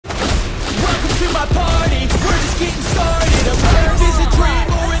my party, we're just getting started. A life is a dream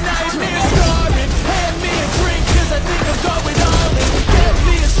or a nightmare scarring. Hand me a drink cause I think I'm going all in. Get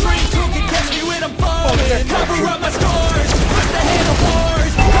me a shrink who can catch me when I'm falling. Cover up my scars, flip the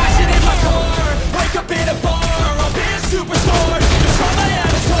handlebars, crashing in my car, wake up in a bar. I'll be a superstar, control my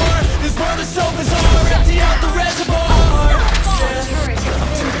avatar. This world is so bizarre, empty out the reservoir.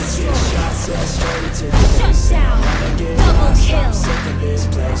 Shut down. Double kill. Triple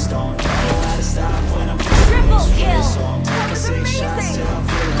kill.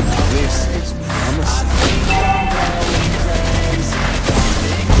 This is promising.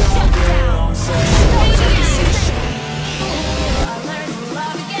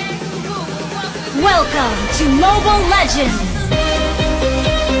 Welcome to Mobile Legends!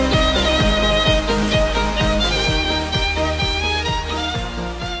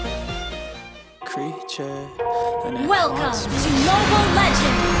 Welcome to Mobile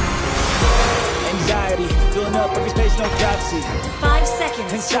Legends! Anxiety, filling up every space, no privacy. 5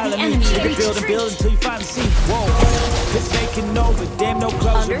 seconds till the enemy build and build until you finally see. Whoa, it's taking over, damn no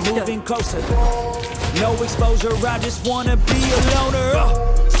closer, moving closer. No exposure, I just wanna be a loner.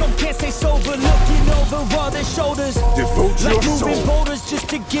 Some can't stay sober, looking over all their shoulders. Devote like your moving soul. boulders just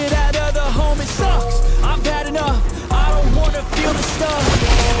to get out of the home. It sucks, I've had enough. I don't wanna feel the stuff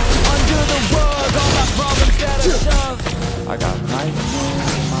under the rug, all my problems that I shove. I got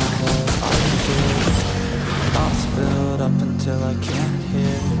nightmares in my head, I feel thoughts build up until I can't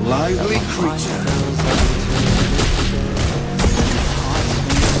hear. Lively creature.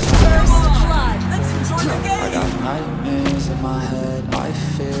 First blood! I got nightmares in my head, I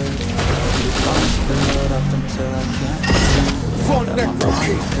fear thoughts build up until I can't hear. My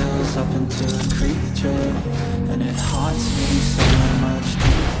mind fills up into a creature, and it haunts me so much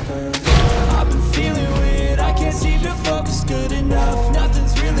deeper. I've been feeling weird, I can't seem to focus good enough.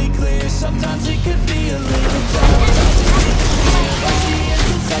 Nothing's really clear, sometimes it could be a little tough. Like the end's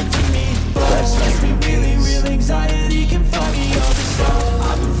inside for me, but let's be really real. Anxiety can foggy all the stuff.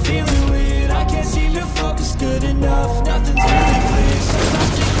 I've been feeling weird, I can't seem to focus good enough. Nothing's really clear,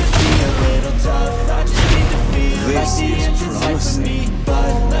 sometimes it could be a little tough. I just need to feel like the end's inside for me,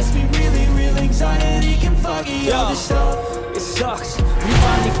 but let's be really real. Anxiety can foggy all the stuff. It sucks, we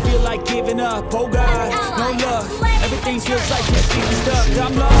finally feel like giving up. Oh God, no luck, everything feels like it's getting stuck.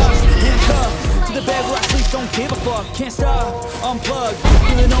 I'm lost, handcuffed to the bed where I sleep, don't give a fuck. Can't stop, unplugged,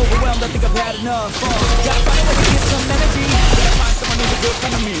 feeling overwhelmed, I think I've had enough. Gotta find a way to get some energy, gotta find someone who's a good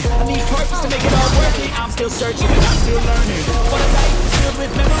friend of me. I need purpose to make it all worth it. I'm still searching and I'm still learning. What a life is filled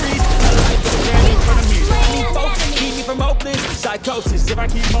with memories, a life that's right in front of me. I need focus to keep me from hopeless psychosis if I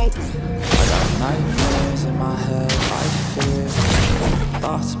keep hoping. I got nightmares in my head, I fear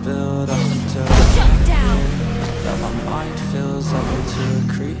thoughts build up until Shut down! that my mind fills up into a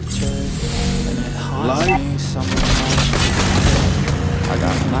creature, and it haunts me somewhere much deeper. I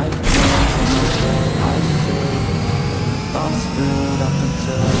got nightmares in my head, I fear thoughts build up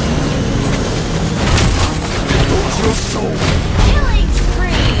until Devote your soul. Killing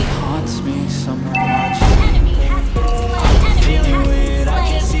spree! it haunts me somewhere much Enemy has been slain! feeling weird, I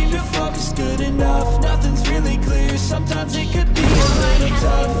can't seem to focus good enough. Nothing's really clear, sometimes it could be a little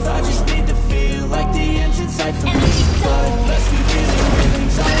tough. I just need to feel like the end's inside for me, but let's be really real.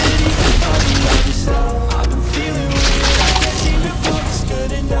 Anxiety can foggy all this stuff. I've been feeling weird, I can't seem to focus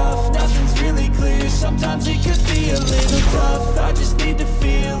good enough. Nothing's really clear, sometimes it could be a little tough. I just need to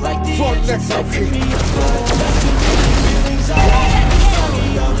feel like the end's inside for me, but let's be really real. Anxiety can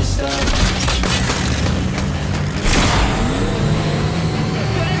foggy all this stuff.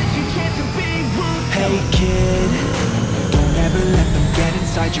 Hey kid, don't ever let them get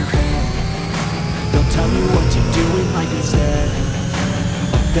inside your head. They'll tell you what to do in life instead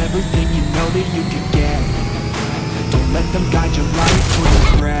of everything you know that you can get. Don't let them guide your life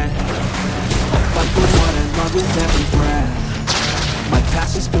with regret. I'll fight for what I love with every breath. My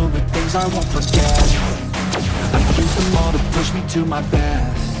past is filled with things I won't forget. I've used them all to push me to my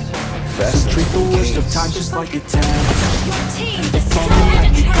best. So treat the worst of times just like a test. If only I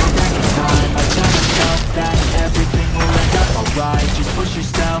could go back in time, I'd tell myself that everything will end up alright. Just push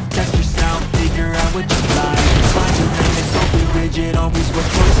yourself, test yourself, figure out what you like. Find your limits, don't be rigid, always work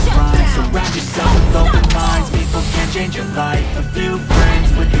towards the grind. Surround yourself with open minds, people can change your life. A few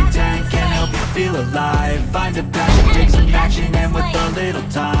friends with intent can help you feel alive. Find a passion, take some action, and with a little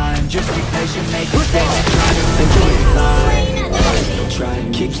time, just be patient, make a statement, try to enjoy your life. They'll try to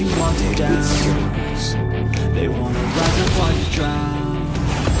kick you while you're down. They wanna rise up while you drown.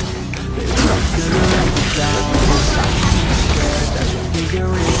 They want you to let you down. I'm scared that you'll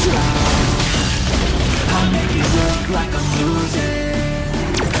figure it out. I'll make it look like I'm losing.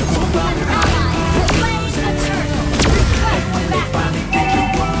 Won't bother hiding.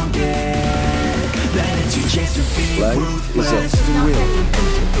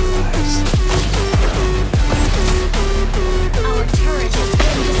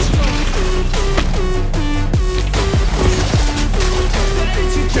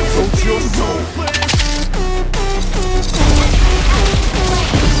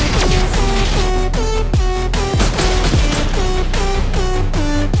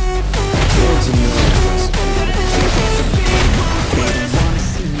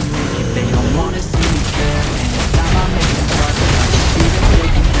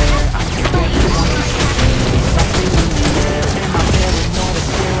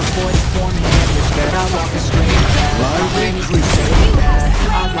 say that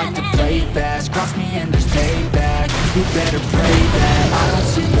I like to play fast, cross me and there's payback. You better pray that I don't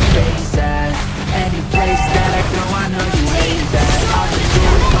see your face at any place that I go. I know you hate that. I'll just do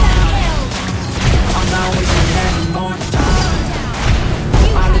it fine. I'm not wasting any more time.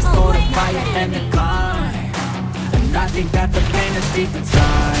 I live for the fight and the climb, and I think that the pain that's deep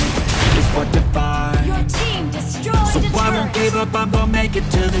inside is what defines. Your team destroyed So I won't give up, I'm gonna make it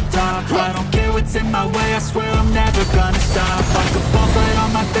to the top. I don't care what's in my way, I swear I'm never gonna stop. I could fall right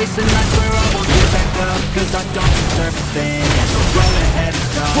on my face and I swear I won't get back up, cause I don't deserve a thing, and the road ahead is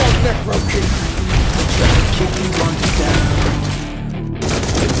dark. Front neck rotate. Try to keep you understand.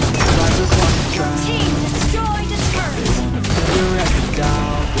 Rise up on the Your ground. team destroyed a turret. Wanna feel your every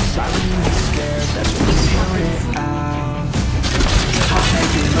doubt, but silently scared that you'll figure it out. I'll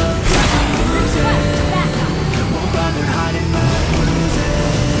make it look like I'm losing. Won't bother hiding my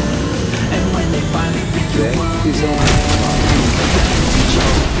bruises. And when they finally think you're wounded, teach you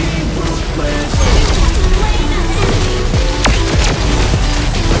to be ruthless.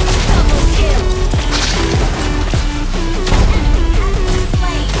 Double kill.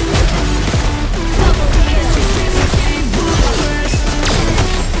 Slain. Double kill.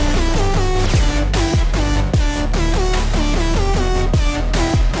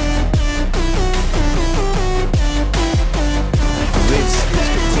 This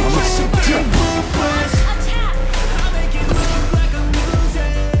is promising. Attack.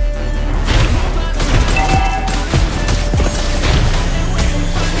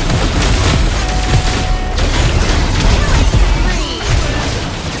 Spree.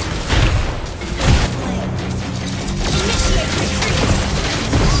 Initiate retreat.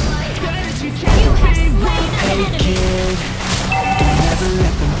 You have slain an Hey enemy. kid, don't ever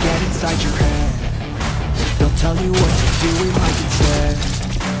let them get inside your head. They'll tell you what to do in life instead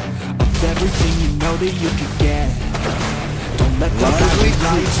of everything you know that you could get. Don't let them guide your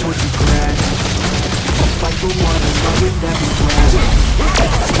life towards regret. I'll fight for what I love with every breath. My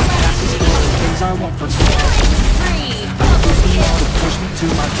past is full of things I won't forget. Spree. Double You know kill. to push me to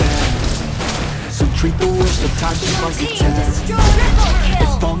my best. So treat the worst of times just Your like a team test. destroyed. Triple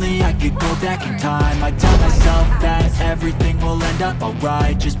kill. If only I could go back in time, I'd tell myself that everything will end up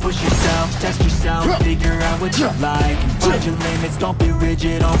alright. Just push yourself, test yourself, figure out what you like, and find your limits, don't be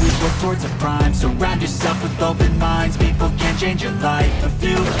rigid, always work towards a prime. Surround yourself with open minds, people can change your life. A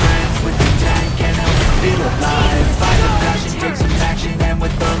few friends with intent can help you feel alive. Find a passion, take some action, and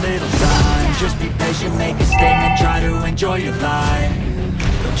with a little time, just be patient, make a statement, try to enjoy your life.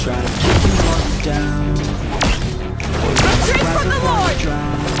 They'll try to keep you on down. Retreat from the Lord.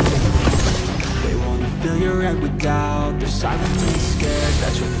 They wanna fill your head with doubt. They're silently scared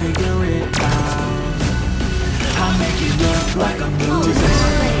that you'll figure it out. I'll make it look like I'm losing.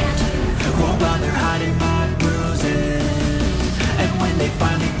 Won't bother hiding my bruises. And when they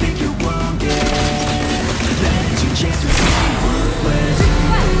finally think you're wounded, then it's your chance to be ruthless.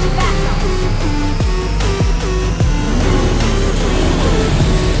 Request backup.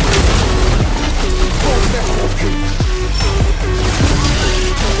 Front neck rotate.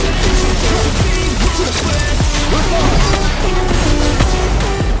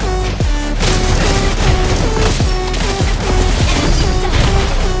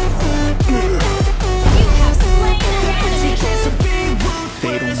 You have slain an enemy.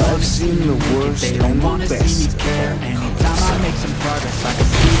 They don't I've wanna seen the worst They don't and wanna the see me best. care. Anytime I make some progress, I can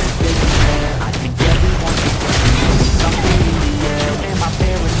see that they compare. I think everyone's just something in the air. Am I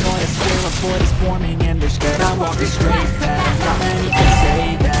paranoid? I swear a void is forming and they're scared I walk a straight path. Not many can say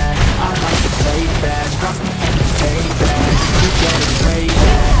that. I like to play fast, cross me and just pay back. You better pray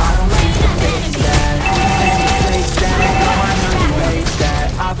that I don't see the face that. Any place that I go, I know you hate that.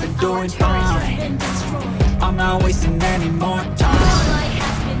 I've been doing fine, Been destroyed. I'm not wasting any more time. Ally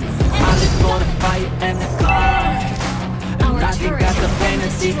has been slain. I live for the fight and the climb, and I think that the pain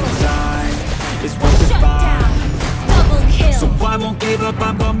that's deep inside is what Shut down. defines. Double kill. So I won't give up,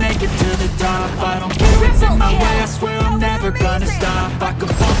 I'm gonna make it to the top. I don't care what's in my way, I swear I'm never gonna stop. I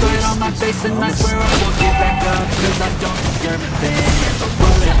could fall right on my face and I swear I won't get back up, cause I don't deserve a thing, and the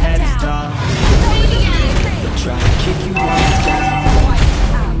road ahead is tough. Maniac. They'll try to kick you all down. Wipe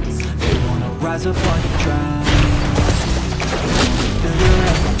out. They wanna rise up on the drown. Fill your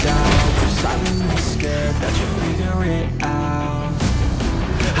head with doubt. They're silently scared that you'll figure it out.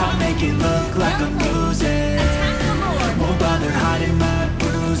 I'll make it look like I'm losing.